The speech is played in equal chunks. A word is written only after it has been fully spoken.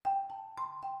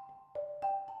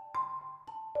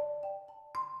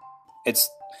it's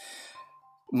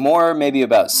more maybe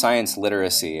about science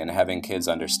literacy and having kids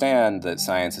understand that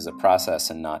science is a process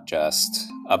and not just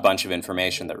a bunch of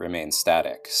information that remains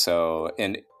static. So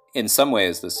in some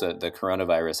ways, the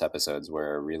coronavirus episodes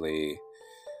were really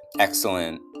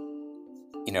excellent,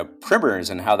 primers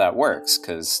in how that works,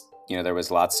 because there was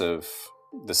lots of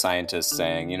the scientists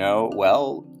saying,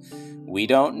 well, we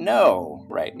don't know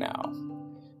right now.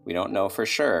 We don't know for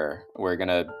sure. We're going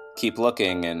to keep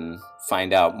looking and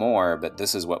find out more, but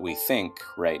this is what we think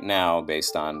right now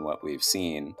based on what we've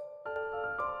seen.